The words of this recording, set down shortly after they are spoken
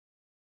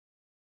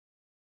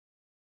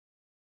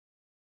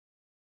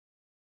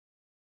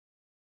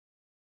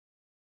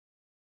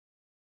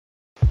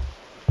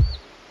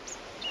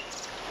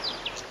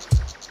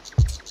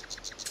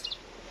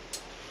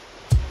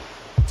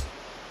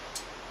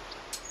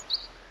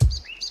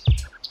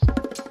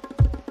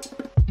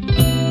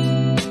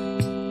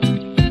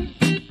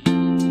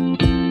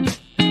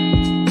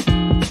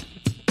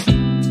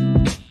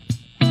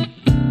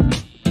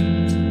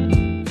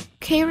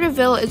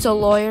is a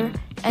lawyer,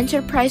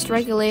 enterprise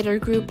regulator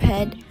group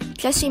head,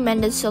 Jesse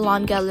Mendez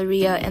Salon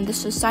Galleria and the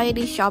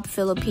Society Shop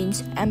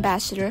Philippines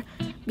ambassador,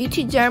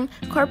 Beauty Derm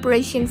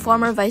Corporation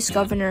former vice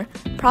governor,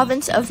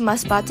 province of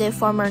Masbate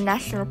former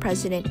national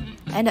president,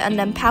 and an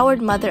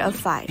empowered mother of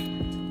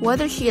 5.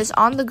 Whether she is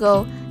on the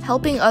go,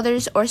 helping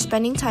others, or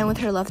spending time with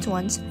her loved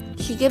ones,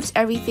 she gives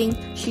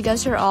everything, she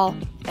does her all,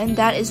 and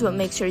that is what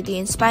makes her the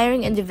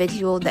inspiring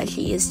individual that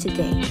she is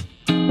today.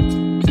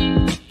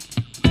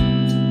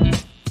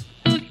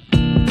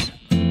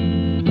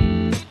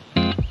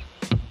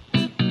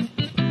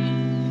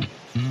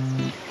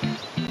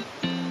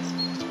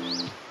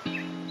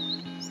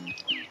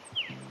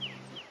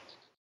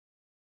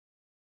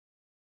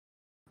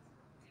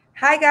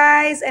 Hi,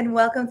 guys, and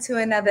welcome to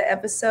another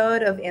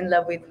episode of In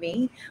Love with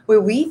Me,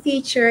 where we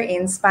feature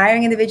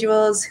inspiring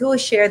individuals who will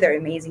share their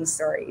amazing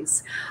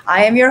stories.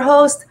 I am your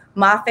host,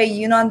 Mafe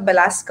Yunon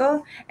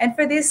Velasco, and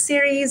for this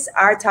series,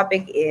 our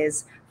topic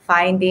is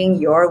Finding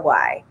Your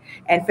Why.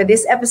 And for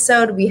this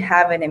episode, we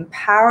have an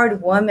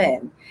empowered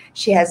woman.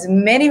 She has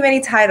many,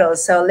 many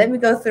titles, so let me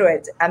go through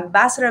it.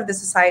 Ambassador of the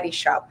Society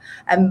Shop,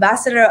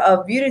 Ambassador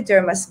of Beauty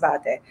Derm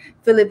Masbate,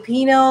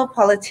 Filipino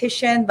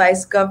politician,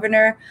 Vice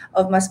Governor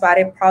of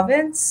Masbate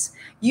Province,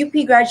 UP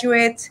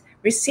graduate,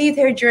 received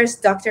her Juris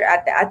Doctor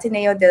at the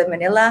Ateneo de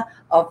Manila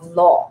of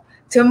Law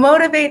to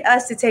motivate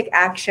us to take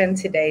action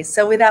today.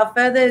 So without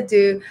further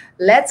ado,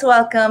 let's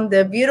welcome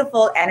the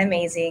beautiful and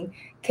amazing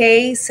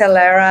Kaye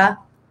Celera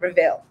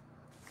Reville.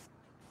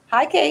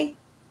 Hi, Kaye.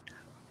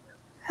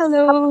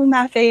 Hello,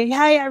 Mafe.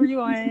 Hi,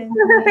 everyone.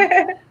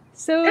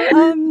 So,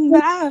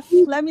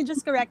 let me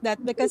just correct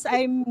that because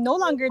I'm no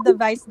longer the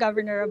Vice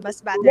Governor of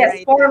Masbate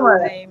right former.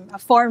 now. I'm a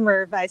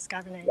former Vice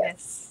Governor,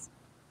 yes.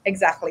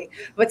 Exactly.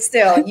 But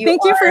still, Thank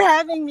you for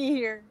having me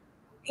here.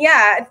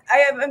 Yeah,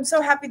 I'm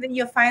so happy that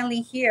you're finally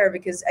here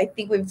because I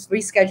think we've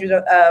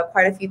rescheduled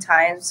quite a few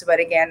times. But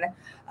again,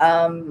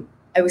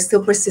 I was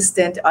still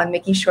persistent on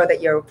making sure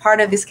that you're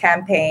part of this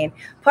campaign,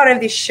 part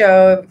of this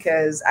show,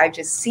 because I've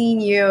just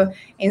seen you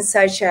in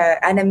such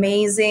an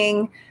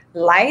amazing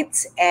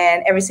light.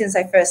 And ever since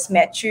I first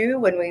met you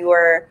when we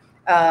were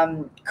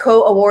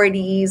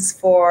co-awardees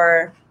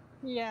for,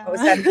 what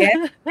was that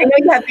again? I know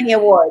you have many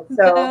awards.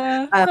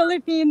 So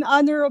Philippine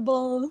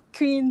Honorable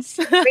Queens.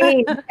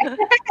 Queen. Yeah.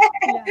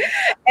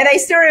 And I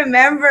still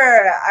remember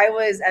I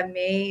was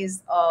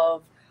amazed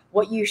of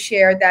what you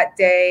shared that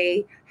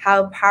day,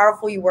 how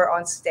powerful you were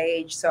on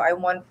stage. So I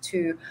want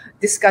to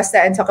discuss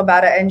that and talk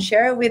about it and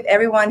share it with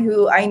everyone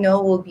who I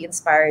know will be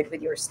inspired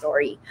with your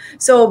story.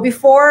 So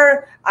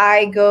before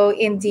I go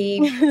in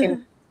deep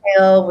in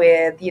detail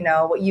with,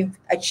 what you've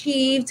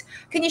achieved,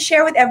 can you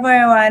share with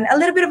everyone a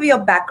little bit of your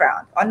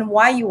background on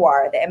why you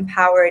are the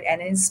empowered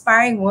and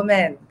inspiring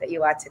woman that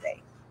you are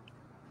today?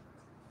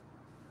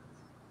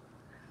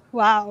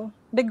 Wow,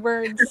 big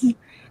words.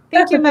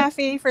 Thank you,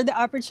 Mafe, for the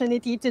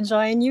opportunity to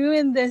join you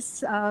in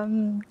this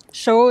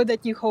show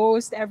that you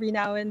host every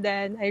now and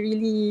then. I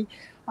really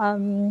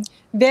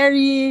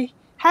very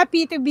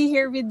happy to be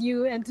here with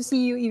you and to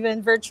see you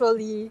even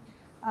virtually.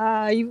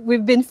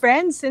 We've been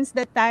friends since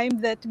the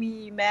time that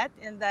we met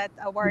in that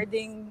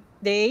awarding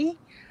day.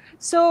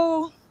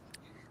 So,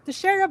 to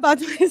share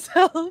about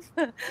myself,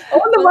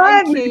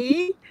 I'm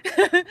Kaye.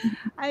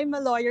 I'm a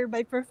lawyer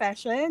by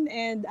profession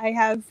and I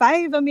have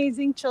 5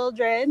 amazing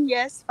children.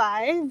 Yes,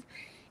 5.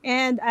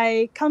 And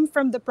I come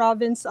from the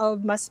province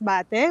of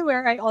Masbate,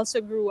 where I also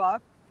grew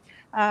up.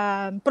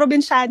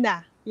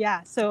 Provinciana.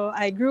 Yeah, so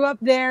I grew up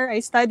there. I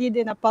studied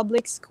in a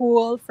public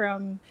school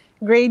from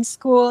grade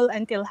school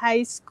until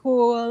high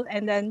school.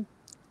 And then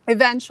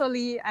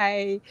eventually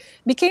I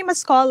became a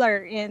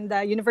scholar in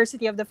the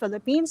University of the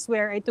Philippines,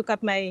 where I took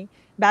up my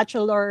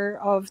Bachelor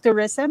of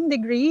Tourism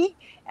degree.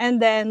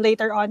 And then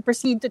later on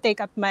proceed to take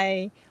up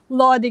my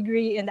law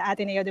degree in the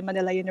Ateneo de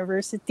Manila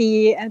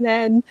University. And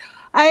then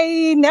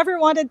I never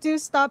wanted to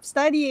stop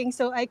studying,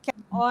 so I kept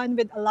on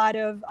with a lot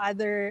of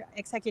other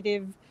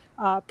executive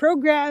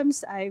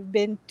programs. I've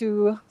been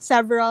to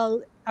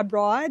several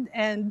abroad,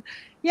 and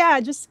yeah,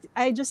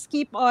 I just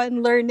keep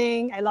on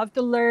learning. I love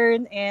to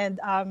learn, and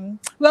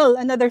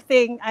another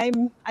thing,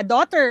 I'm a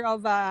daughter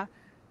of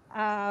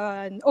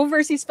an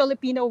overseas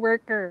Filipino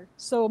worker.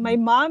 So my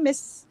mom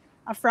is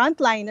a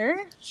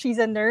frontliner. She's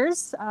a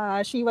nurse.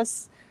 She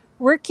was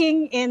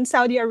working in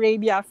Saudi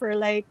Arabia for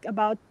like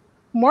about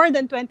more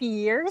than 20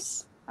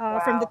 years.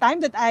 From the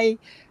time that I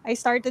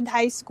started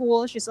high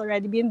school, she's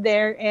already been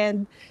there.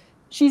 And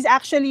she's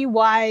actually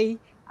why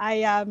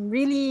I am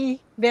really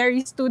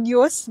very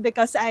studious,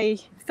 because I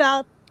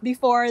felt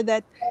before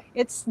that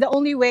it's the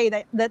only way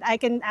that I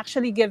can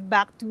actually give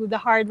back to the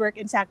hard work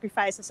and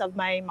sacrifices of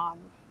my mom.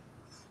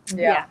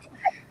 Yeah.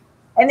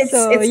 And it's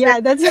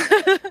that's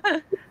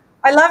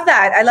I love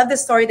that. I love the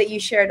story that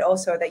you shared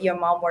also, that your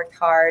mom worked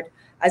hard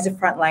as a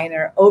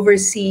frontliner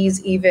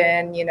overseas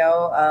even,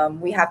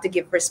 we have to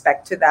give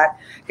respect to that.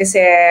 Because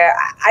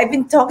I've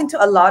been talking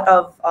to a lot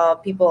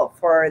of people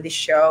for this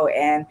show,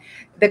 and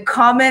the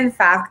common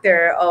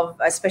factor of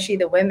especially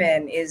the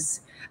women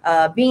is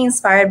being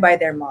inspired by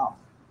their mom.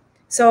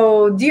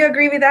 So, do you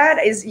agree with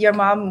that? Is your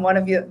mom one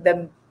of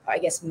the, I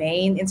guess,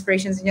 main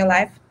inspirations in your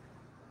life?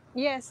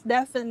 Yes,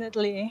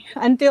 definitely.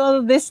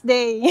 Until this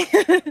day,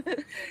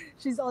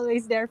 she's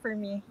always there for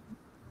me.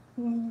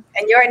 Mm.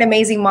 And you're an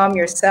amazing mom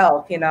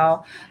yourself,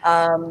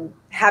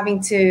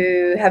 having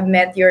to have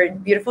met your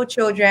beautiful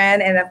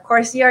children. And of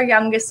course, your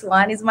youngest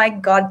one is my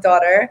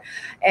goddaughter.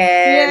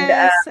 And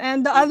Yes,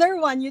 and the other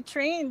one you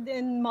trained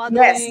in yes,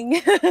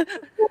 modeling,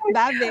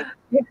 Bavik,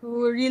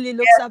 who really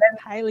looks yes, up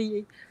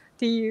highly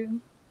to you.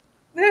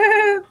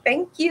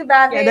 thank you,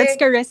 Yeah, that's Bavik.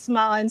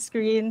 charisma on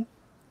screen.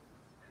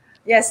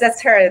 Yes,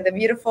 that's her, the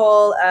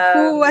beautiful,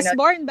 Who was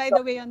born, by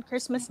the way, on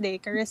Christmas Day,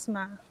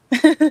 Charisma.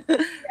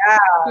 yeah,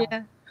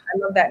 Yeah. I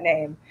love that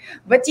name.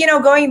 But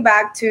going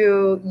back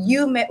to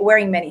you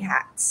wearing many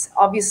hats,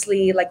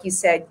 obviously, like you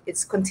said,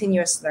 it's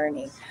continuous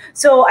learning.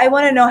 So I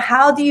want to know,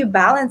 how do you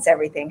balance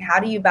everything? How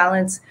do you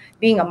balance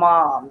being a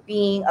mom,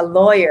 being a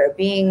lawyer,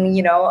 being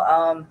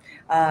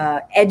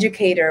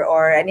educator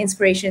or an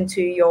inspiration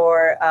to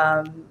your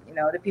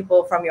the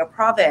people from your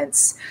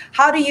province?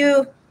 How do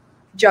you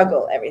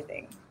juggle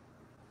everything?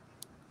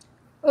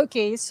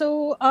 Okay,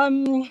 so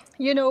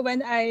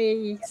when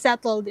I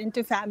settled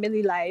into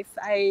family life,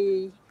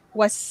 I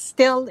was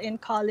still in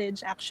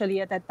college actually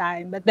at that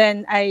time, but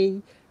then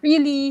I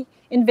really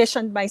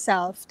envisioned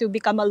myself to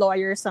become a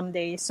lawyer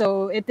someday.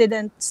 So it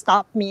didn't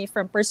stop me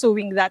from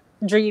pursuing that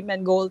dream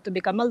and goal to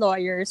become a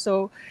lawyer.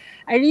 So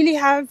I really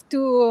have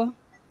to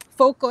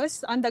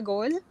focus on the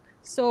goal.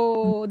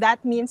 So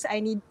that means I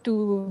need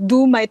to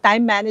do my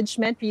time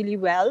management really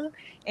well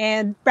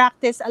and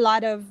practice a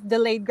lot of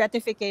delayed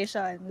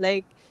gratification.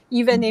 Like,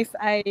 even if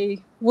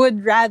I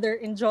would rather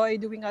enjoy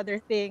doing other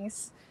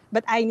things,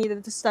 but I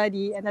needed to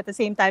study, and at the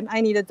same time, I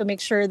needed to make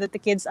sure that the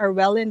kids are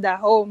well in the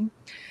home,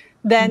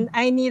 then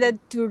I needed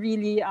to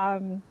really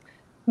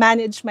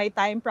manage my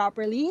time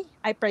properly.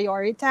 I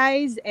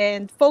prioritize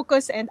and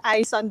focus and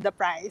eyes on the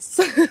prize.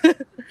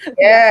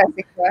 Yeah, Yes,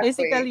 exactly.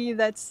 basically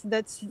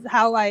that's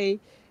how I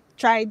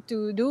tried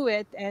to do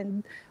it,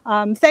 and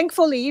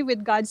thankfully,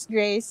 with God's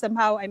grace,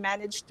 somehow I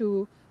managed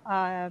to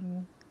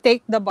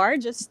take the bar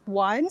just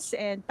once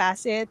and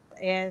pass it,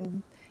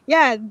 and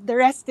yeah, the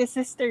rest is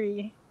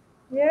history.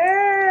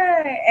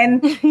 Yeah.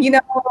 And,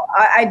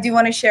 I do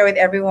want to share with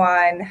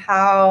everyone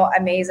how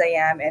amazed I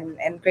am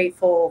and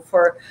grateful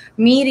for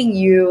meeting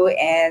you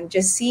and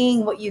just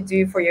seeing what you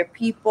do for your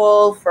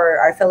people, for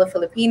our fellow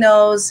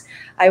Filipinos.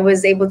 I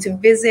was able to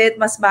visit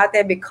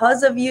Masbate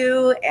because of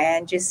you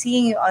and just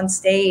seeing you on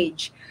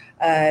stage,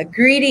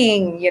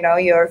 greeting,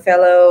 your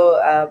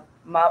fellow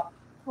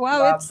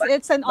Wow,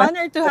 it's an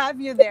honor to have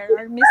you there,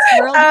 our Miss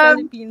World um,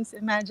 Philippines.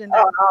 Imagine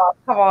that. oh,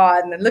 come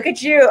on. Look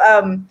at you.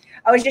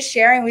 I was just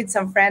sharing with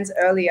some friends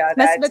earlier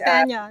Mas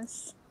that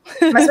Bateñas.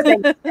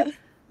 Masbate,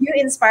 you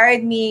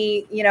inspired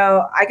me.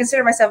 I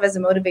consider myself as a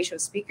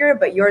motivational speaker,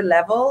 but your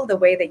level, the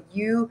way that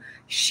you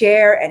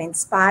share and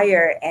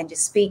inspire and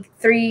just speak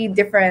three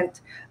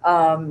different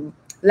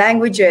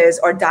languages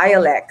or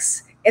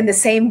dialects in the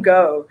same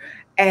go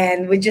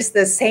and with just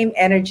the same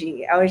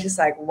energy, I was just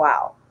like,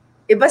 wow.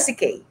 Iba si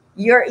Kay.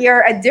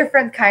 You're a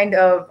different kind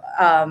of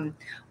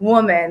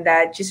woman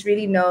that just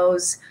really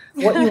knows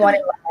what you want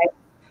in life,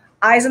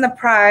 eyes on the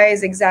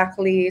prize,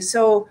 exactly.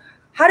 So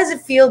how does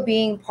it feel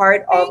being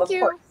part Thank of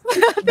course,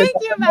 you. the Thank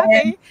you, government?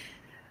 Mafe.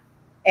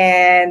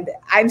 And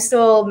I'm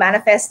still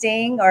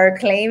manifesting or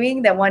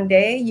claiming that one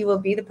day you will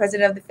be the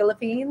president of the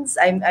Philippines.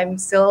 I'm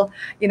still,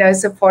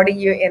 supporting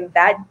you in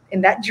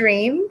that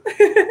dream.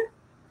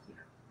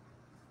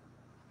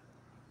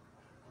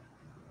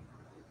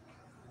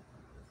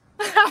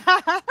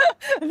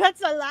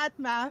 That's a lot,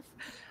 Math.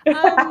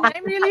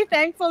 I'm really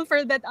thankful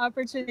for that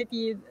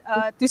opportunity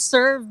to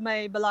serve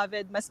my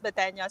beloved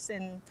Masbateños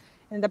in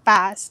the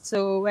past.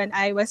 So when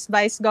I was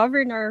vice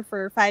governor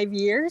for 5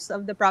 years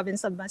of the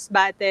province of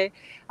Masbate,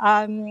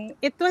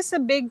 it was a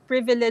big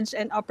privilege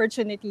and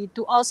opportunity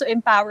to also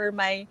empower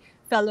my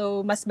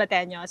fellow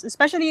Masbateños,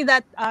 especially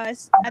that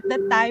at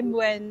that time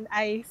when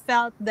I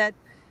felt that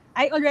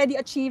I already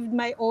achieved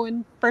my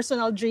own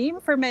personal dream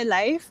for my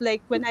life.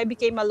 Like when I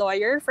became a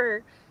lawyer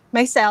for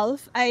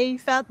myself, I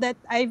felt that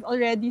I've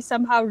already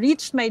somehow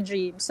reached my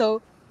dream.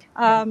 So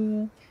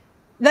um,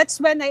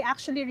 that's when I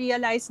actually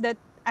realized that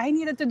I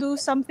needed to do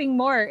something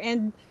more,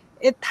 and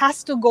it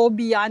has to go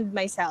beyond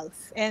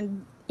myself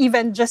and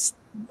even just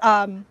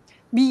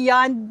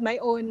beyond my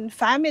own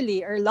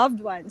family or loved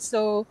ones.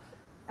 So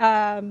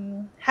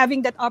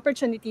having that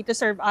opportunity to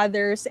serve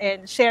others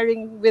and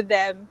sharing with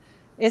them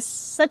is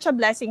such a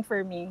blessing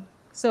for me.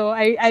 So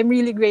I'm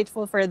really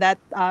grateful for that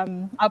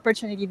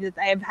opportunity that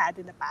I have had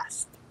in the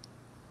past.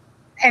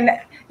 And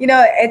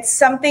it's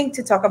something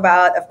to talk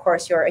about, of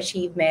course, your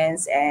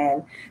achievements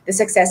and the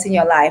success in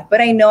your life. But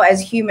I know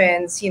as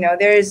humans,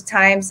 there's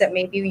times that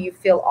maybe you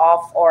feel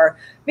off or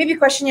maybe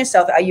question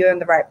yourself, are you on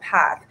the right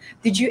path?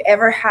 Did you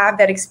ever have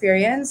that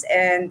experience?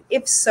 And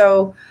if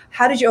so,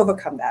 how did you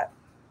overcome that?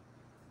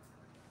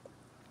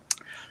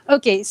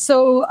 Okay,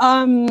 so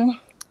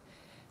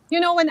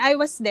when I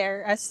was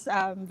there as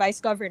vice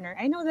governor,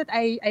 I know that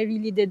I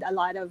really did a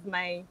lot of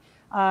my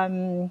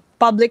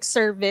public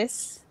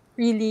service.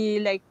 Really,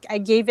 like I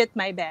gave it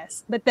my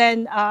best. But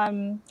then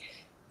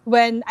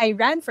when I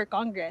ran for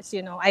Congress,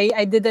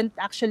 I didn't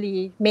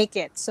actually make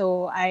it.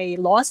 So I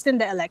lost in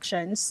the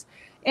elections.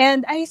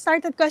 And I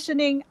started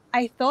questioning,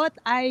 I thought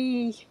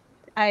I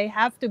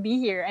have to be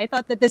here. I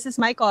thought that this is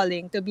my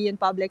calling to be in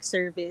public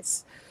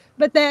service.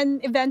 But then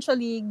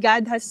eventually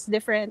God has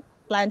different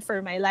plan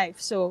for my life.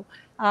 So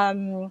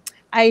um,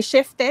 I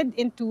shifted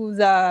into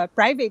the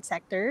private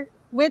sector,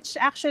 which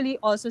actually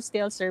also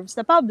still serves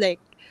the public.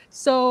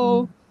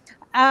 So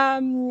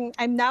I'm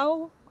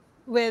now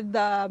with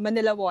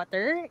Manila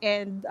Water,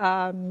 and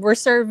we're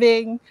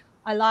serving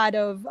a lot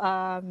of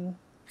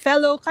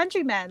fellow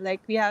countrymen. Like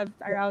we have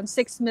around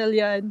 6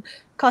 million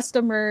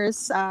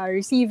customers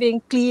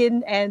receiving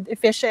clean and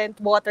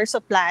efficient water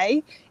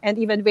supply and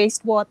even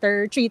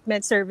wastewater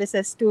treatment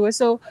services too.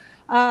 So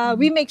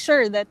we make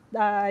sure that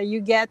you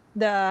get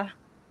the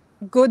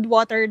good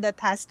water that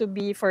has to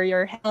be for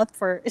your health,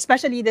 for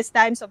especially these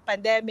times of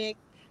pandemic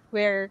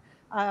where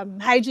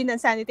hygiene and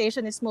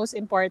sanitation is most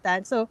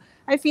important. So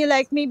I feel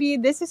like maybe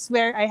this is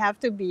where I have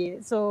to be.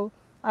 So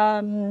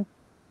um,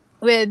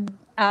 with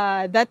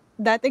that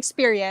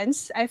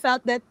experience, I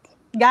felt that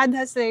God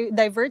has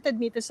diverted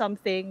me to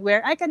something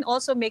where I can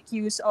also make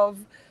use of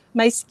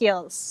my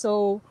skills.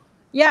 So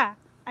yeah,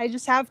 I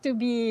just have to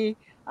be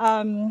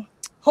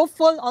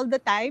hopeful all the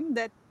time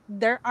that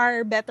there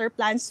are better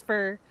plans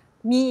for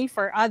me,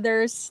 for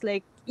others.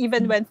 Like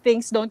even when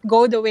things don't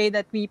go the way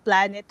that we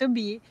plan it to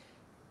be,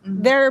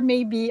 there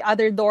may be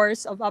other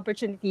doors of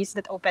opportunities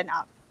that open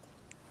up.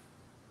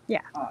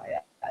 Yeah. Oh, yeah.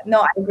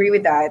 No, I agree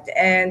with that.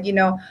 And,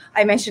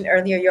 I mentioned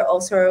earlier,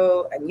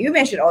 and you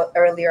mentioned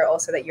earlier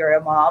also that you're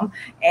a mom,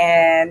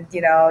 and,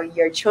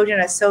 your children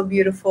are so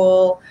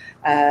beautiful.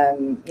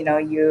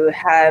 You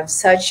have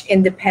such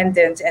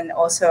independent and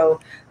also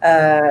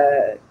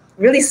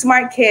really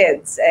smart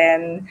kids.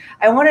 And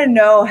I want to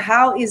know,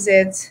 how is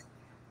it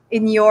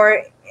in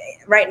your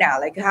right now?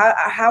 Like,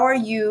 how are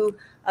you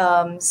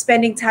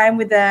spending time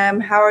with them?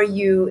 How are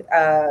you,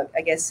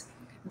 I guess,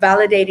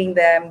 validating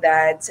them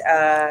that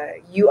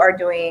you are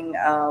doing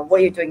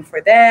what you're doing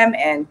for them,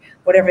 and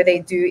whatever they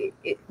do,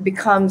 it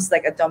becomes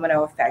like a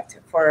domino effect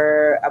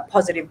for a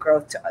positive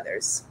growth to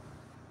others.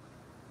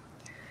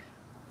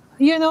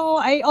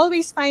 I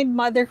always find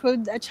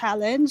motherhood a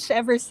challenge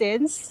ever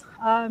since.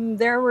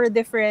 There were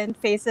different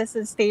phases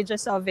and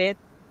stages of it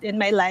in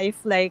my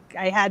life. Like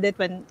I had it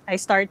when I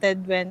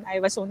started when I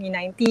was only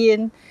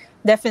 19.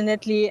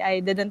 Definitely, I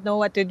didn't know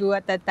what to do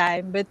at that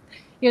time. But,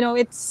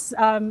 it's,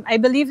 I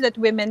believe that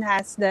women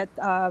has that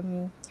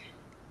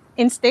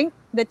instinct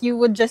that you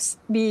would just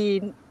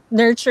be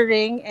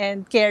nurturing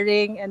and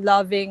caring and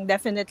loving,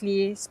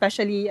 definitely,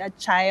 especially a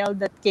child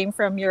that came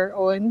from your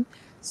own.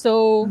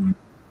 So,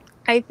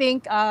 I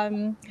think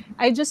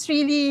I just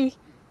really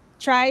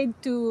tried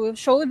to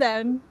show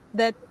them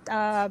that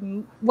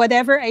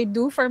whatever I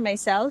do for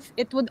myself,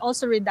 it would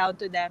also redound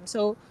to them.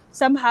 So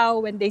somehow,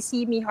 when they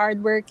see me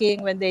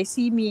hardworking, when they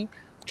see me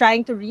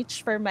trying to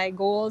reach for my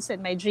goals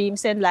and my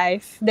dreams in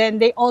life, then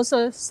they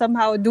also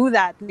somehow do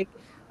that. Like,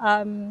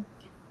 um,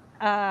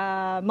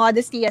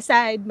 modesty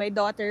aside, my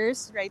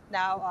daughters right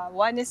now,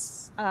 one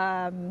is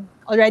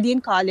already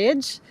in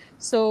college.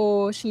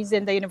 So she's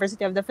in the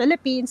University of the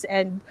Philippines,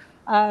 and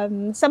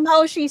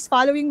somehow she's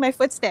following my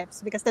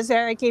footsteps because that's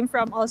where I came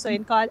from also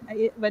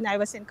when I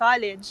was in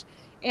college.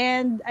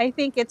 And I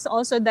think it's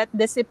also that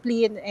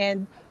discipline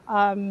and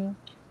um,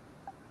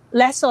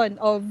 lesson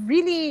of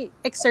really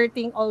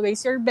exerting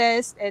always your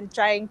best and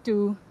trying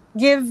to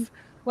give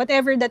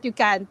whatever that you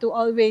can to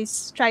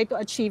always try to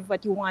achieve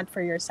what you want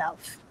for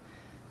yourself.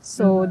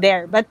 So Mhm.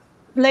 there, but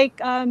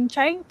like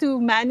trying to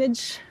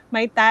manage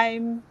my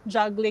time,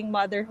 juggling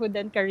motherhood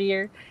and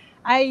career,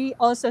 I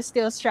also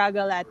still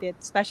struggle at it,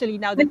 especially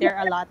now that there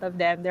are a lot of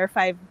them. There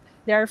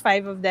are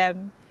five of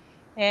them,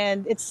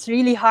 and it's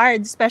really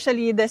hard,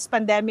 especially this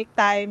pandemic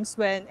times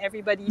when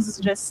everybody's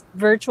just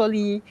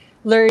virtually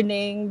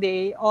learning.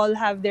 They all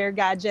have their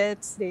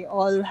gadgets, they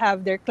all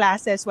have their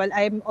classes, while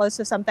I'm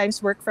also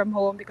sometimes work from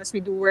home because we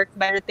do work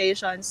by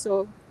rotation.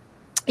 So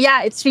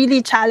yeah, it's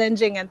really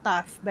challenging and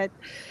tough, but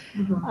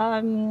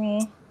um,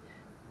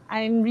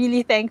 I'm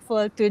really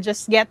thankful to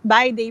just get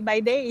by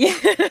day.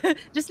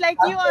 Just like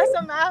you,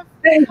 awesome app.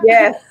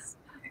 Yes.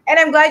 And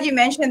I'm glad you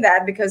mentioned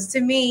that, because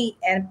to me,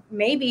 and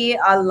maybe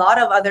a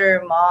lot of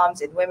other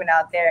moms and women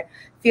out there,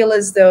 feel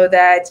as though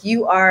that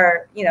you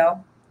are,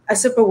 a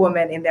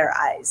superwoman in their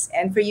eyes.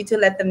 And for you to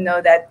let them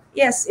know that,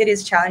 yes, it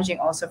is challenging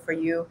also for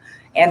you,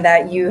 and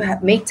that you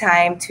make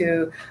time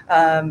to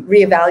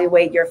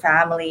reevaluate your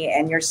family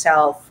and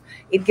yourself.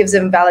 It gives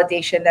them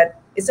validation that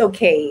it's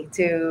okay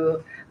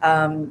to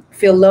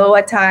feel low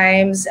at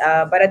times.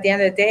 But at the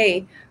end of the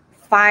day,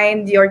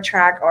 find your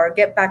track or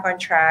get back on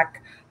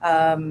track.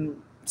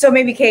 So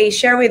maybe, Kay,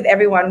 share with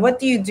everyone, what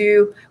do you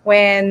do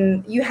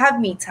when you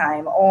have me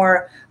time,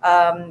 or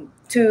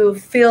to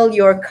fill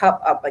your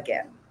cup up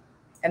again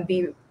and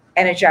be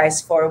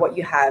energized for what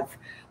you have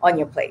on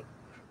your plate?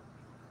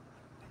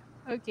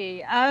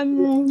 Okay.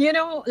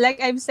 Like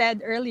I've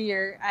said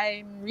earlier,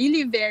 I'm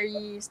really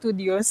very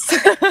studious.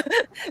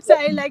 So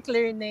I like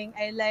learning.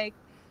 I like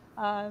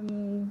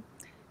um,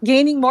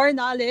 gaining more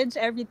knowledge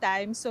every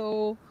time.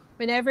 So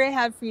whenever I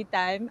have free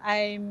time,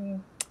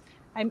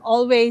 I'm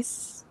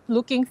always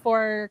looking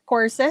for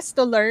courses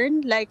to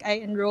learn. Like I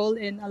enroll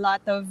in a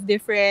lot of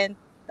different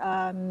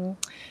um,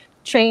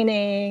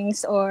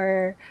 trainings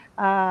or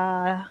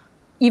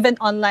even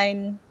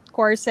online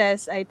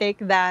courses. I take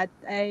that.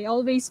 I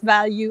always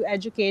value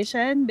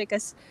education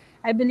because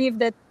I believe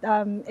that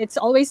it's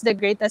always the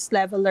greatest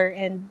leveler,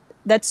 and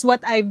that's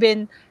what I've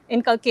been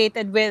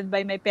inculcated with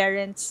by my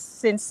parents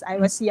since I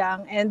was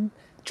young. And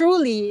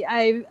truly,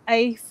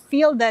 I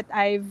feel that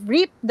I've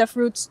reaped the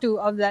fruits too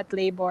of that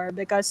labor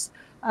because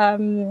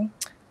um,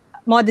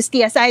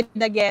 modesty aside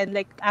again, like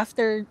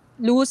after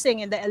losing in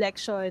the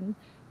election,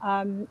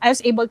 I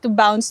was able to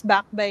bounce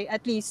back by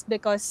at least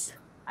because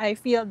I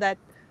feel that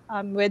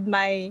with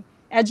my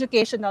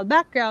educational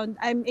background,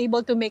 I'm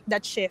able to make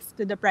that shift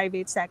to the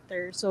private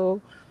sector.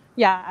 So,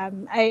 yeah,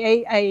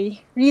 I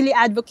really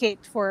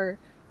advocate for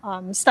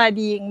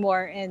studying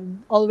more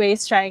and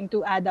always trying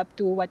to add up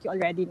to what you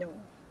already know.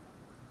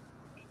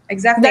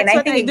 Exactly. And That's I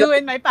what think I it goes do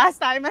in my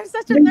pastime. I'm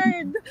such a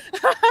nerd.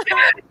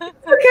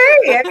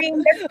 okay. I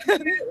mean,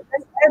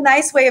 that's a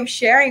nice way of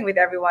sharing with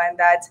everyone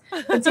that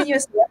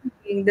continuous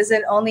learning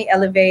doesn't only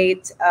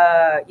elevate,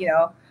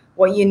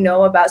 what you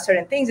know about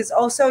certain things. It's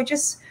also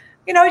just,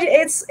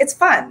 it's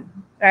fun,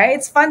 right?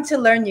 It's fun to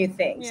learn new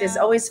things. It's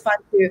Yeah, always fun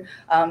to,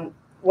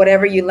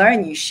 whatever you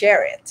learn, you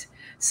share it.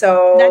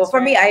 So that's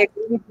for me, right. I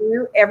agree with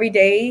you. Every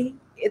day,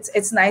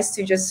 it's nice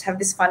to just have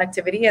this fun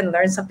activity and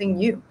learn something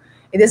new.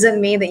 It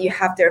doesn't mean that you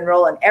have to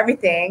enroll on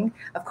everything.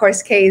 Of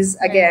course, Kay is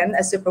Right. again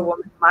a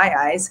superwoman in my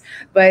eyes,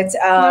 but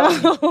No.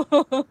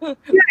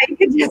 yeah, you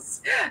can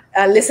just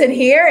listen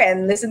here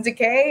and listen to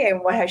Kay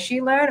and what has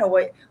she learned or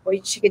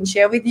what she can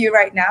share with you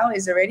right now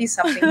is already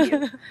something new.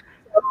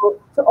 So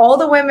to all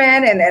the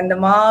women and the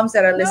moms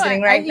that are No,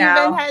 listening I right even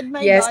now, had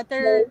my yes,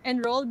 daughter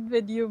enrolled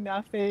with you,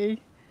 Mafe.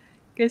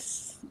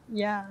 Because,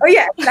 yeah. oh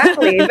yeah,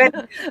 exactly. But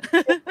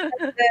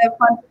the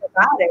fun thing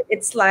about it,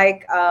 it's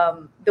like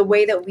the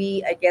way that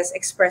we, I guess,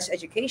 express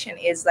education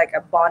is like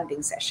a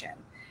bonding session.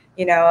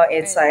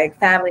 It's Right. like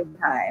family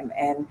time.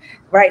 And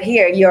right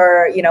here,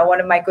 you're, one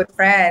of my good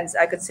friends.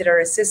 I consider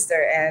a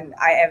sister, and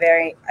I'm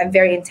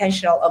very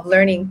intentional of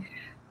learning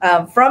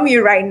from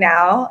you right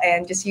now,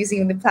 and just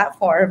using the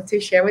platform to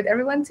share with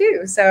everyone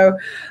too. So,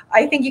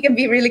 I think you can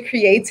be really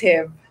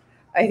creative.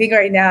 I think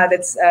right now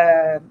that's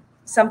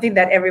something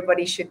that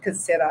everybody should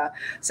consider.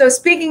 So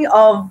speaking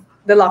of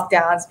the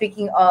lockdown,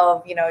 speaking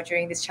of,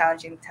 during this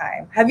challenging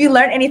time, have you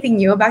learned anything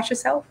new about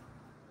yourself?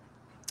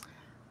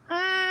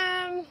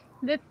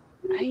 That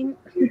I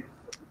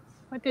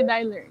what did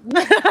I learn?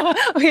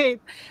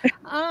 Wait.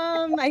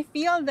 I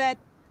feel that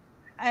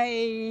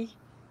I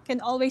can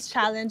always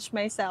challenge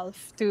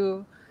myself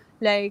to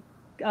like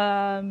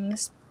um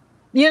s-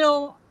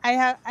 I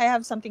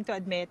have something to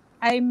admit.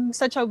 I'm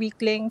such a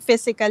weakling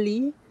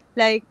physically.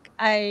 Like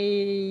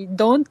I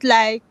don't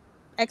like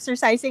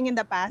exercising in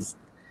the past.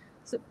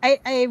 So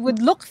I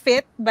would look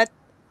fit, but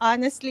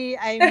honestly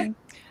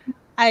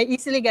I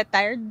easily get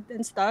tired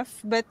and stuff.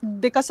 But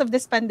because of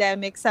this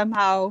pandemic,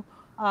 somehow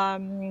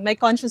my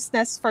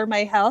consciousness for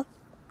my health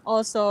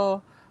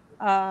also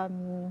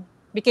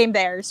became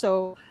there.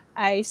 So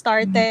I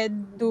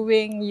started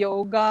doing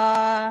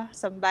yoga,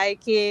 some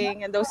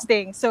biking, and those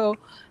things. So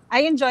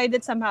I enjoyed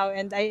it somehow.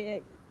 And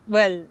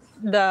well,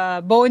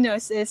 the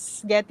bonus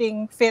is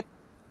getting fit,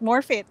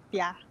 more fit.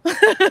 Yeah.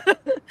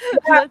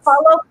 Yeah, That's,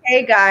 follow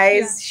Kay,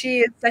 yeah. guys. She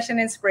is such an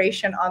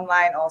inspiration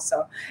online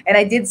also. And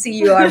I did see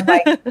you on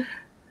bike.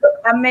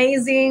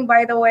 Amazing,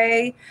 by the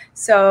way.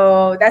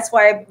 So that's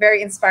why I'm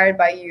very inspired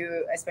by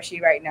you,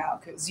 especially right now,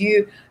 because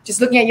you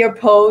just looking at your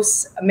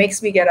posts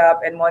makes me get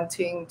up and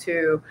wanting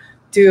to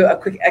do a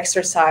quick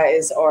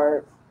exercise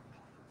or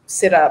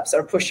sit-ups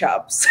or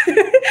push-ups.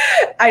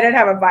 I don't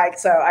have a bike,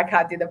 so I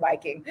can't do the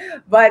biking.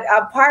 But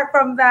apart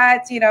from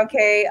that,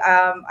 Kay,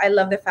 I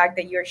love the fact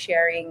that you're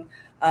sharing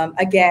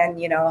again,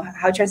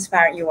 how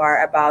transparent you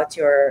are about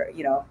your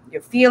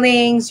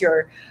feelings,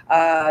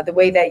 the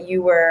way that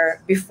you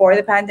were before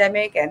the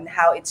pandemic, and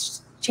how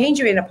it's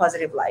changed you in a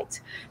positive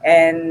light,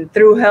 and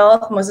through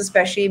health, most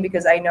especially,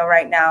 because I know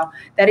right now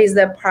that is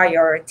the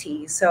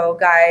priority. So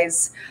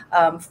guys,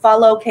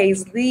 follow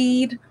Kay's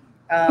lead.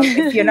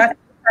 If you're not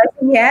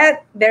exercising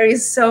yet, there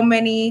is so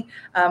many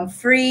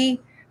free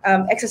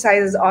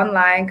exercises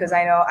online, because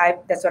I know I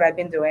that's what I've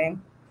been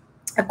doing.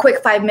 A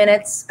quick 5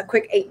 minutes, a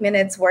quick 8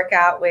 minutes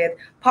workout with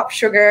Pop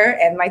Sugar,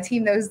 and my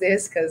team knows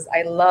this because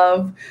I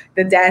love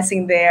the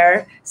dancing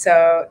there.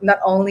 So not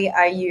only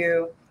are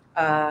you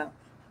uh,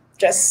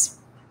 just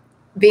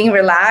being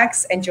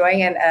relaxed,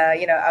 enjoying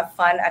a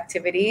fun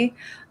activity,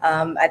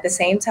 at the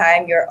same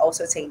time you're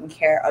also taking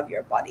care of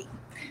your body.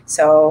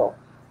 So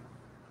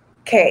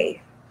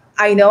Okay,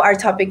 I know our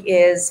topic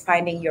is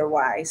finding your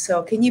why.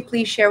 So, can you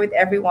please share with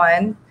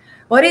everyone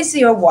what is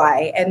your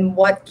why and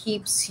what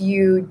keeps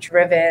you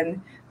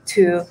driven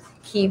to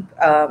keep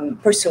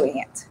pursuing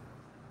it?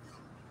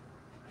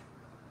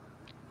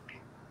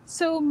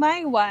 So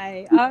my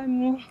why,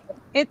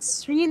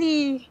 it's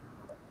really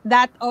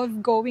that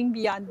of going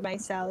beyond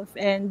myself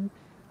and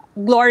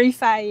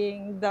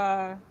glorifying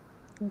the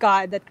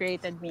God that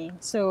created me.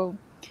 So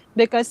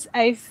because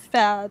I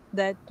felt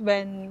that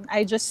when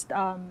I just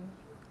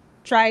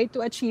try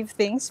to achieve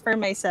things for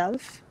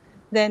myself,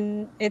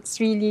 then it's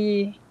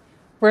really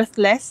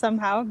worthless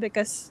somehow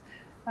because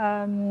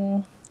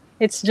um,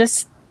 it's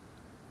just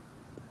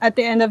at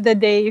the end of the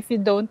day, if you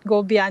don't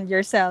go beyond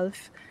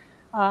yourself,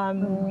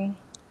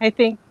 I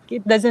think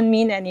it doesn't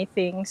mean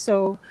anything.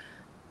 So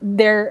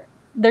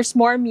there's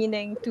more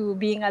meaning to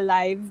being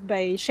alive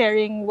by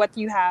sharing what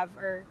you have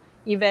or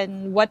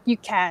even what you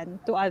can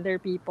to other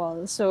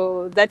people.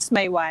 So that's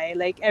my why.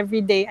 Like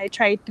every day I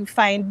try to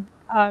find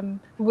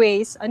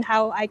ways on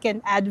how I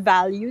can add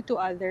value to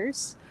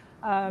others.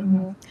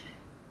 um,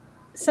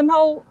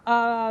 Somehow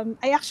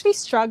I actually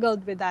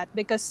struggled with that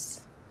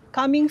because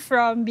coming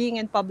from being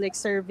in public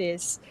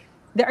service,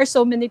 there are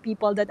so many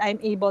people that I'm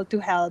able to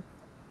help.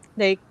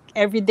 Like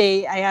every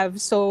day I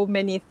have so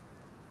many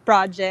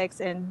projects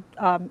and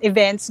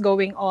events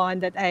going on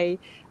that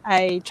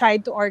I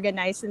tried to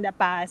organize in the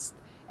past.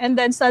 And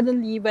then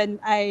suddenly when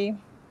I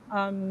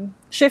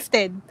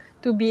shifted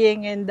to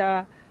being in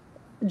the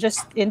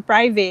just in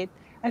private,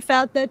 I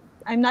felt that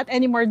I'm not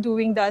anymore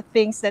doing the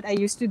things that I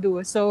used to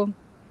do. So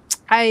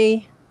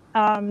I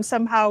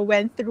somehow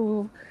went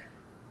through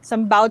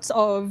some bouts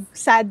of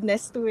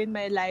sadness too in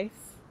my life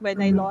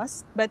when I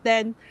lost. But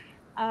then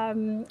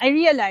I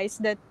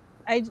realized that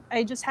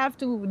I just have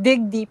to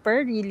dig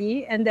deeper,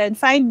 really, and then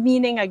find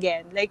meaning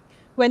again. Like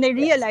when I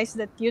Yes. realized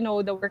that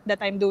the work that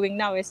I'm doing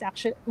now is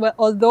actually, well,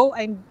 although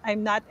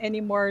I'm not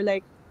anymore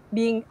like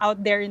being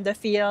out there in the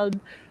field,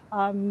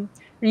 um,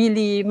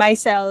 really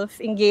myself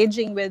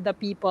engaging with the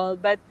people,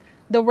 but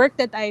the work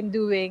that I'm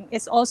doing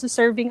is also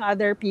serving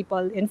other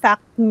people. In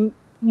fact,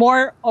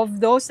 more of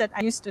those that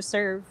I used to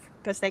serve.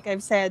 Because, like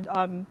I've said,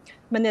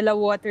 Manila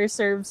Water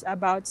serves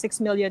about 6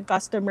 million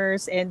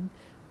customers, and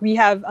we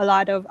have a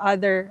lot of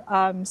other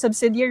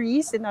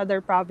subsidiaries in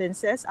other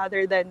provinces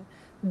other than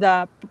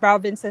the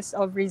provinces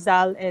of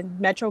Rizal and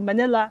Metro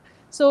Manila.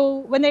 So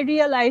when I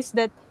realized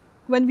that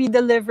when we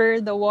deliver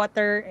the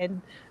water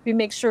and we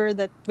make sure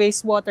that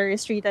wastewater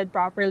is treated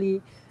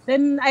properly,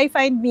 then I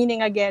find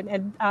meaning again.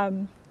 And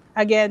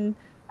again,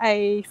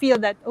 I feel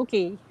that,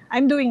 okay,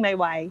 I'm doing my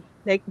why,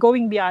 like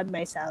going beyond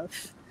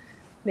myself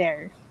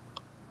there.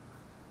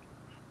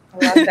 I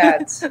love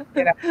that.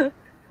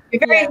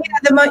 You're very,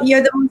 Yeah.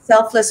 you're the most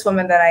selfless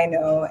woman that I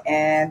know,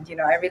 and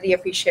I really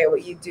appreciate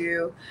what you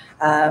do,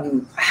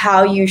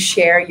 how you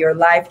share your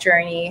life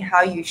journey,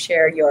 how you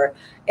share your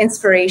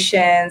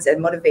inspirations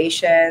and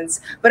motivations.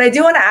 But I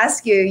do want to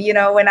ask you,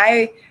 when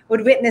I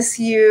would witness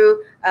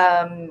you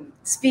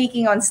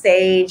speaking on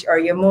stage or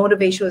your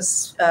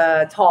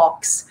motivational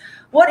talks,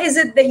 what is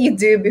it that you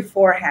do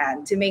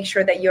beforehand to make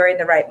sure that you're in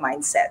the right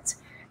mindset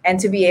and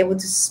to be able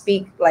to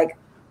speak like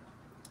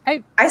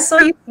I I saw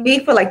you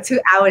speak for like 2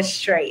 hours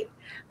straight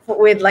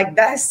with like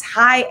this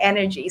high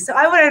energy. So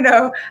I want to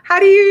know how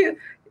do you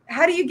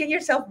get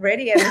yourself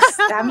ready and the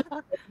stamina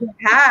that you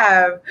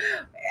have?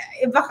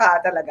 Iba ka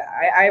talaga.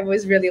 I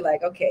was really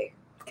like, okay,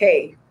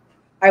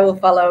 I will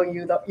follow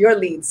your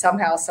lead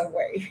somehow, some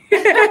way.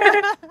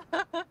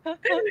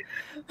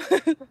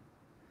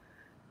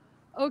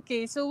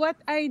 Okay, so what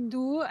I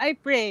do, I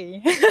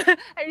pray.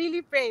 I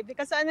really pray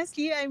because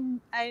honestly, I'm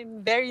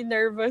very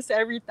nervous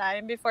every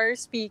time before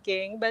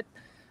speaking. But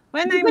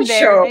when For I'm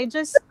there, sure. I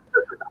just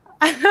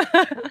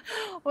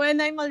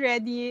when I'm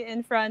already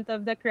in front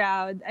of the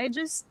crowd, I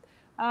just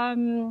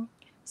um,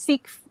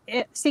 seek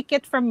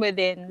it from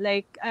within.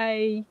 Like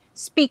I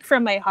speak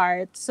from my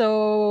heart.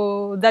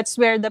 So that's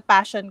where the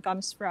passion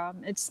comes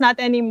from. It's not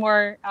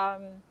anymore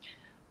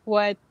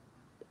what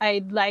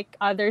I'd like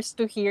others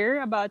to hear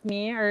about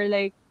me, or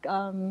like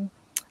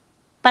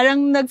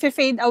parang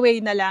nagfe-fade away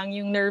na lang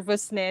yung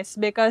nervousness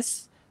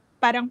because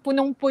parang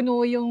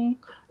punong-puno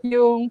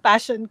yung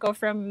passion ko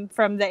from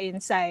the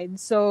inside.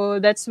 So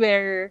that's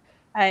where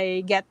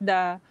I get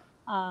the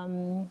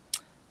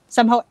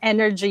somehow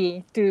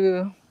energy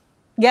to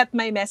get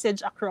my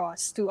message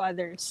across to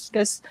others,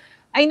 because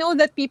I know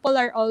that people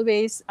are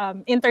always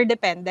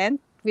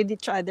interdependent with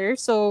each other.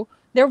 So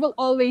there will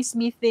always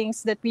be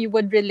things that we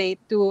would relate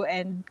to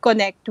and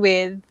connect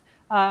with.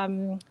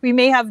 We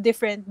may have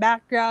different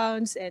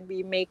backgrounds and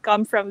we may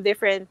come from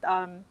different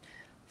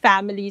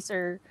families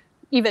or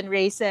even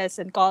races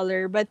and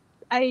color, but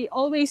I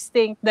always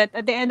think that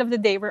at the end of the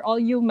day, we're all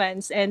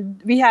humans,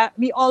 and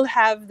we all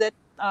have that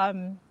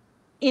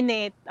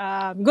innate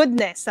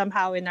goodness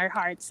somehow in our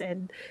hearts,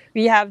 and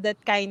we have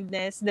that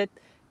kindness that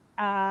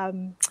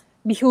um,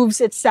 behooves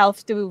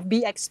itself to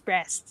be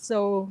expressed.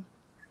 So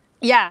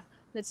yeah,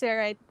 that's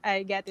where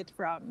I get it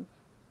from.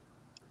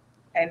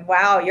 And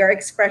wow, your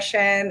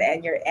expression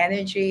and your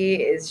energy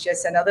is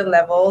just another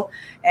level.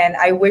 And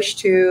I wish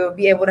to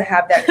be able to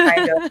have that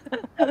kind of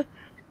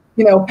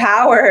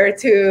power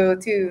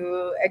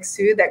to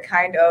exude that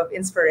kind of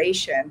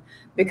inspiration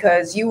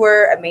because you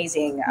were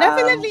amazing.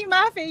 Definitely,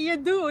 Mafe, you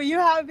do. You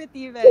have it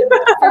even.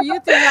 For you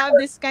to have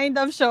this kind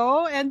of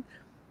show and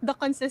the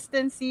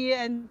consistency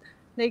and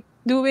like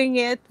doing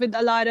it with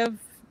a lot of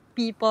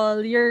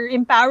people, you're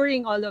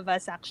empowering all of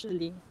us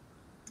actually.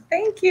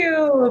 Thank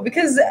you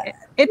because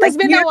It like has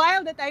been you a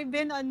while that I've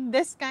been on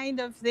this kind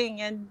of thing,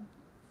 and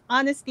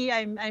honestly,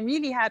 I'm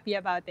really happy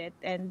about it,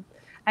 and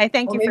I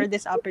thank or you maybe for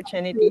this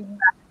opportunity.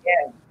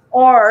 yeah.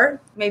 Or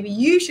maybe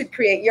you should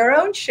create your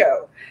own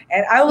show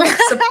and I will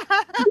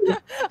support you.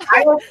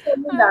 I will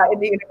put that in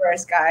the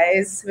universe,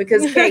 guys,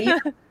 because Kay, you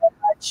have so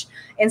much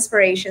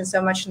inspiration,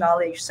 so much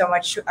knowledge, so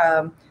much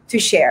to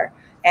share.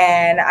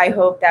 And I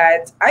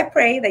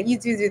pray that you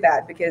do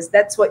that because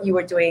that's what you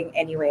were doing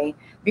anyway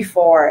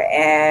before.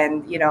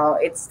 And,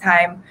 it's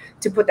time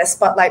to put the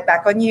spotlight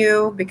back on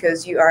you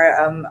because you are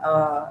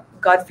a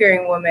God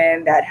fearing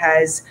woman that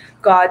has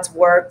God's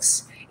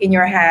works in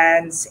your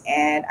hands.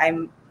 And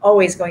I'm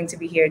always going to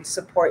be here to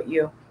support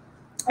you.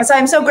 So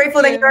I'm so Thank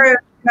grateful that you.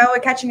 we're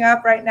catching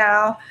up right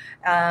now.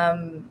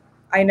 Um,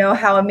 I know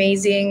how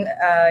amazing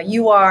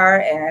you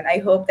are, and I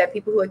hope that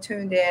people who are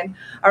tuned in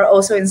are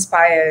also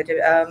inspired.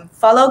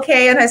 Follow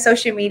Kay on her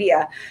social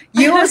media.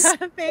 You will see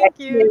that Thank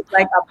she you. is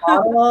like a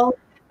model,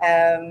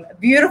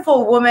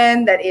 beautiful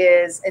woman that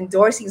is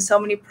endorsing so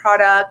many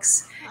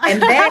products.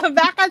 And then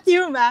Back at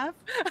you, Mav.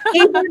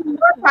 even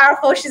more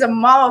powerful, she's a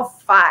mom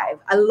of five,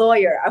 a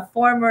lawyer, a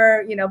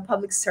former,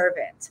 public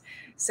servant.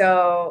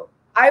 So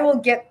I will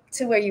get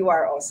to where you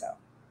are also.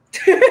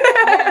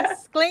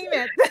 Yes, claim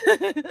it.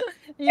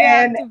 You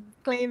have And to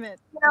claim it.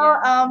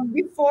 Yeah.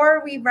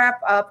 before we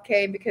wrap up,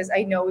 Kay, because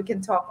I know we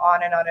can talk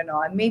on and on and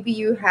on. Maybe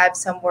you have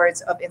some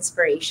words of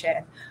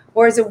inspiration,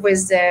 words of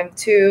wisdom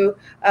to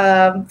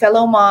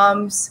fellow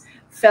moms,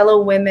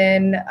 fellow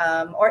women,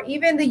 or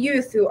even the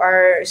youth who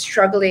are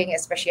struggling,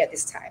 especially at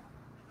this time.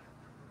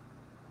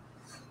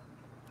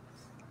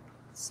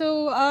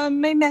 So,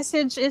 my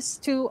message is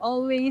to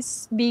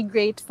always be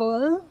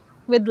grateful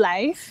with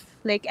life.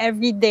 Like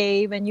every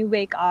day when you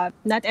wake up,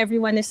 not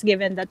everyone is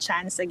given the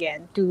chance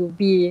again to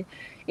be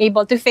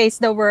able to face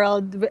the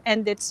world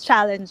and its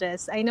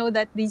challenges. I know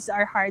that these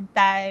are hard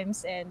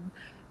times, and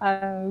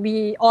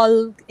we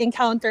all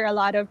encounter a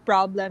lot of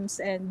problems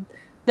and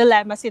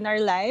dilemmas in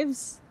our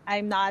lives.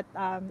 I'm not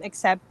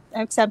except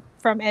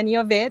from any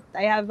of it.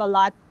 I have a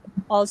lot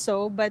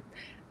also, but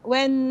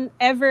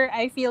whenever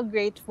I feel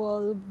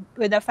grateful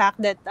with the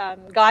fact that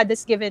God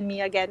has given me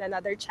again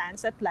another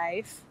chance at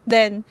life,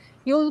 then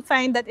you'll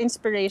find that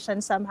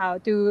inspiration somehow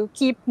to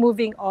keep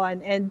moving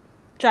on and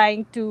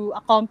trying to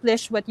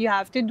accomplish what you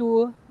have to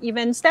do,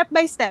 even step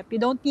by step. You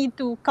don't need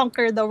to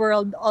conquer the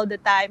world all the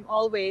time,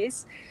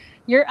 always.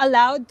 You're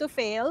allowed to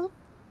fail.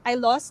 I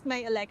lost my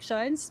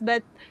elections,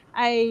 but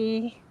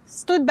I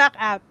stood back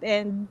up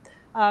and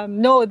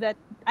know that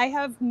I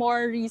have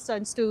more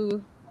reasons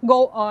to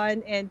go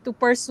on and to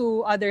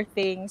pursue other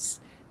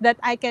things, that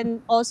I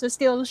can also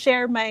still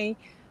share my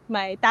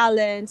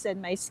talents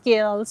and my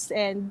skills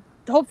and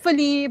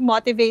hopefully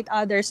motivate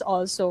others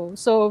also.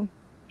 So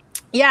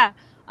yeah,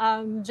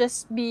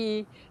 just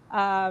be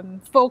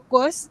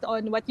focused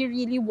on what you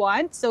really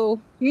want.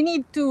 So you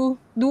need to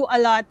do a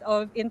lot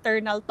of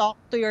internal talk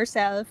to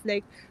yourself,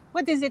 like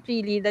what is it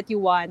really that you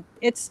want.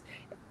 It's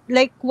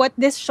like what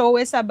this show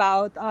is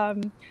about,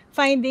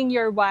 finding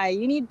your why.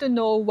 You need to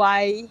know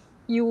why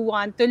you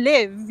want to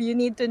live. You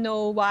need to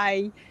know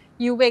why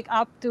you wake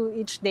up to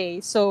each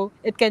day. So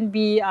it can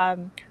be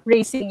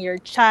raising your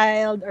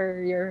child,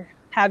 or you're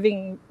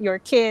having your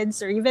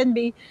kids, or even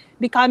be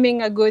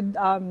becoming a good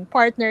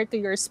partner to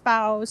your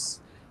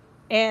spouse,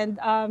 and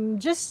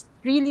just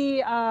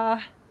really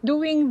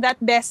doing that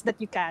best that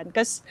you can,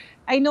 because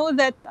I know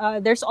that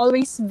there's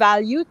always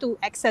value to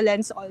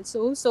excellence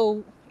also.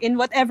 So in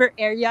whatever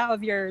area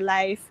of your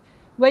life,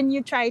 when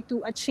you try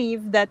to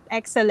achieve that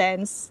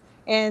excellence,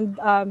 and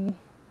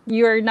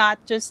you're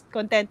not just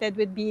contented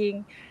with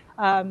being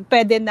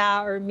pwede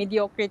na or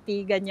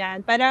mediocrity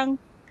ganyan, parang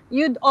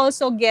you'd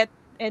also get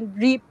and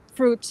reap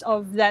fruits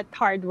of that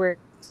hard work.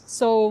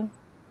 So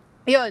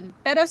yun,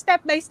 pero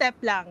step by step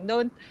lang.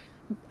 Don't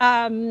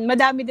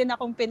madami din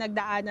akong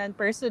pinagdaanan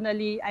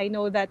personally. I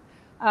know that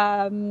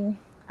ang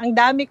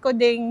dami ko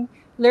ding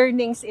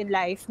learnings in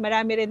life.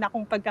 Marami rin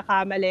akong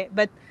pagkakamali.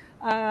 But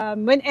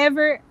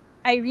whenever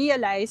I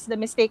realize the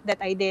mistake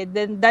that I did,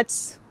 then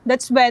that's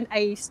when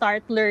I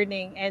start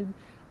learning. And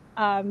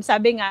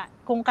sabi nga,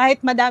 kung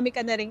kahit madami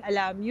ka na ring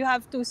alam, you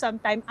have to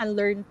sometime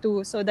unlearn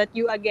too, so that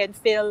you again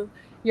fill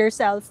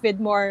yourself with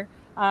more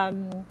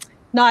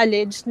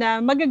knowledge na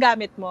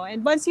magagamit mo.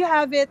 And once you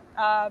have it,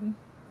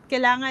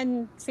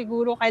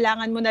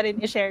 kailangan mo na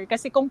rin i-share.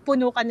 Kasi kung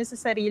puno ka na sa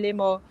sarili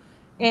mo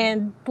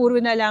and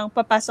puro na lang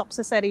papasok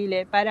sa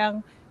sarili,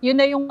 parang yun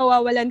na yung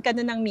mawawalan ka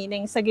na ng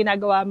meaning sa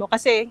ginagawa mo.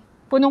 Kasi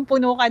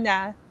punong-puno ka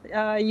na,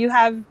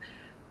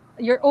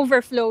 you're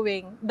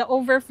overflowing. The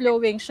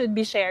overflowing should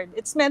be shared.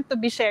 It's meant to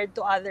be shared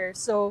to others.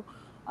 So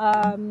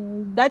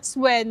that's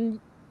when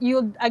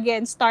you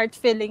again start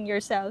feeling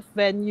yourself,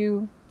 when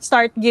you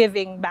start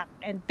giving back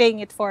and paying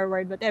it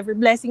forward. Whatever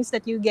blessings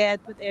that you get,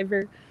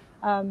 whatever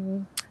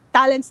um,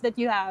 talents that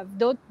you have,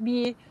 don't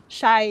be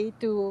shy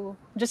to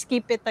just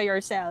keep it to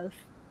yourself.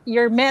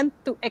 You're meant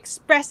to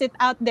express it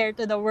out there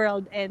to the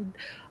world and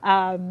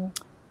um,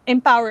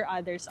 empower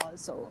others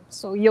also.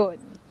 So yun.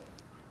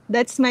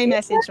 That's my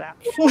message, Raf.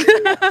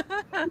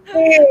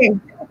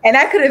 And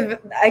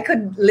I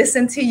could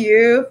listen to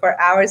you for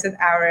hours and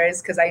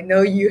hours because I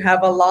know you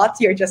have a lot.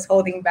 You're just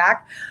holding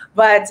back,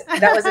 but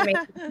that was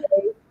amazing.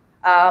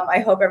 I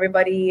hope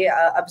everybody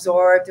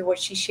absorbed what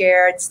she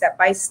shared step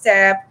by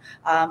step.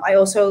 I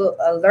also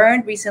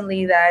learned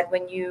recently that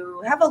when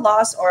you have a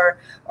loss, or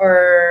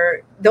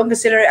don't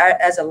consider it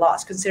as a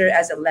loss, consider it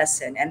as a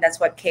lesson, and that's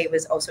what Kay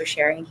was also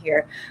sharing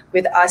here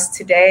with us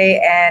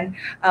today. And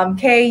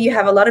Kay, you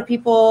have a lot of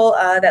people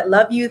that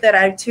love you that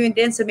are tuned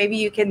in, so maybe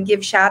you can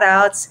give shout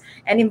outs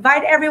and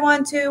invite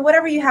everyone to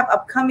whatever you have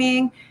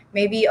upcoming,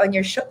 maybe on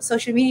your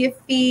social media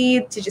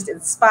feed, to just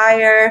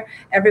inspire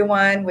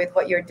everyone with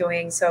what you're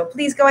doing. So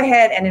please go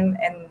ahead and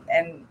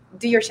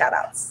do your shout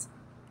outs.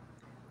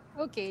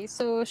 Okay,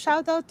 so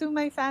shout out to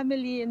my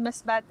family in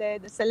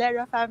Masbate, the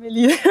Celera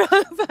family,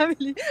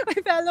 family, my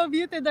fellow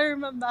beauty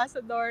derm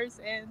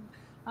ambassadors, and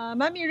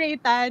Mami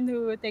Raytan,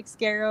 who takes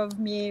care of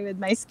me with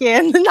my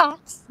skin.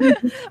 Nox.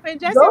 My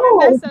Jessie Go.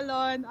 Mendez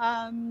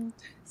Salon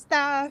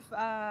staff,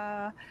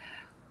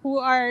 who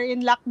are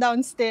in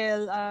lockdown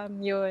still.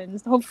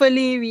 Yun.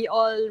 Hopefully, we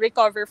all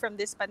recover from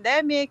this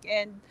pandemic.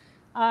 And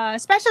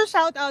special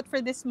shout out for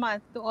this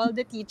month to all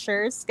the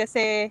teachers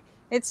kasi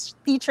it's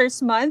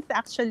Teachers Month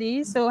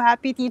actually. So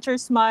happy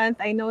Teachers Month.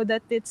 I know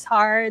that it's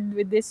hard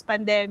with this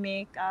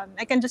pandemic.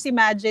 I can just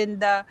imagine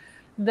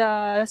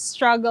the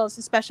struggles,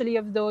 especially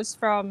of those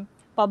from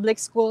public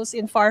schools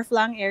in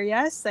far-flung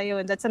areas.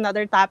 Ayun, that's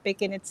another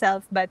topic in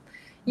itself. But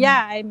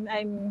yeah,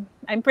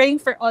 I'm praying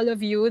for all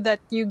of you that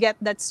you get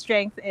that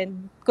strength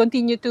and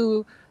continue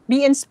to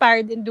be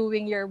inspired in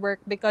doing your work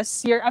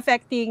because you're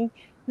affecting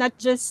not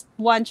just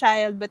one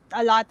child but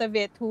a lot of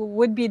it who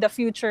would be the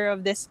future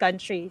of this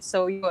country.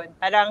 So yun,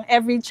 parang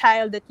every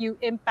child that you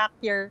impact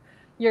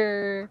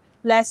your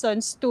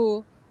lessons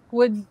to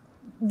would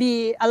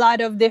be a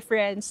lot of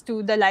difference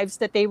to the lives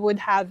that they would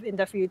have in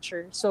the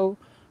future. So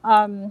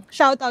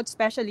shout out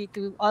especially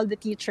to all the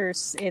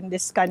teachers in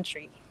this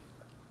country.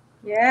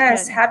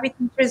 Yes, Yan. happy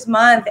Teachers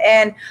Month.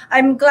 And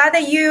I'm glad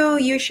that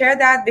you share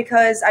that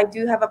because I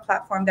do have a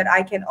platform that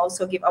I can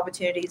also give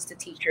opportunities to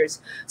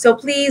teachers. So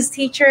please,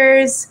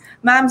 teachers,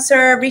 ma'am,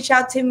 sir, reach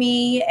out to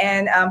me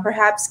and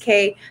perhaps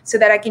Kay, so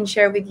that I can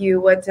share with you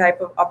what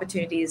type of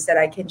opportunities that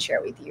I can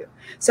share with you.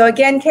 So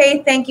again,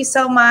 Kay, thank you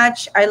so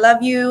much. I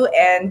love you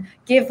and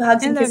give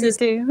hugs I and love you kisses.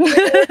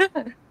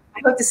 too.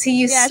 I hope to see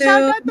you Yeah, shout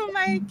soon. out to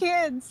my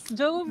kids,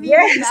 Jovi,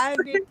 Yes.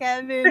 Davi,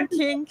 Kevin,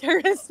 King,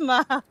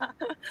 Charisma.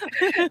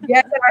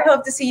 Yes, and I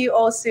hope to see you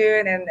all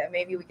soon, and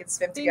maybe we can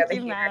swim Thank together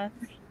you, here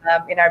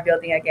Ma. in our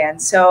building again.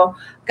 So,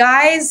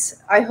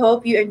 guys, I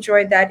hope you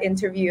enjoyed that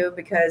interview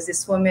because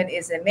this woman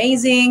is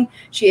amazing.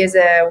 She is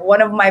one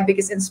of my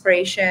biggest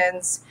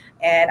inspirations,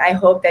 and I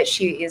hope that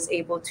she is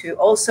able to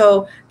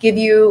also give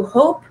you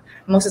hope,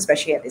 most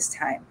especially at this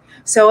time.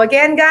 So,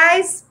 again,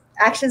 guys,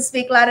 actions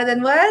speak louder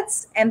than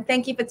words, and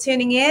thank you for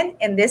tuning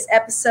in this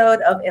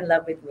episode of In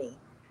Love with Me.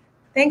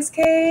 Thanks,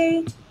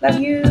 Kay. Love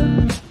you.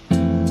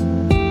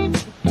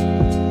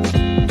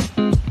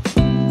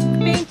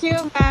 Thank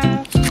you,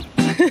 Ma.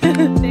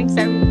 Thanks,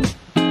 everyone.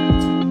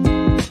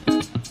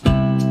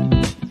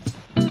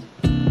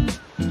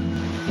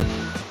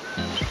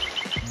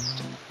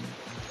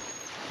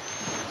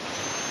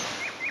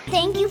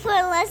 Thank you for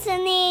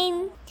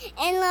listening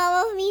and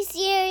Love of Me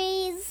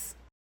series.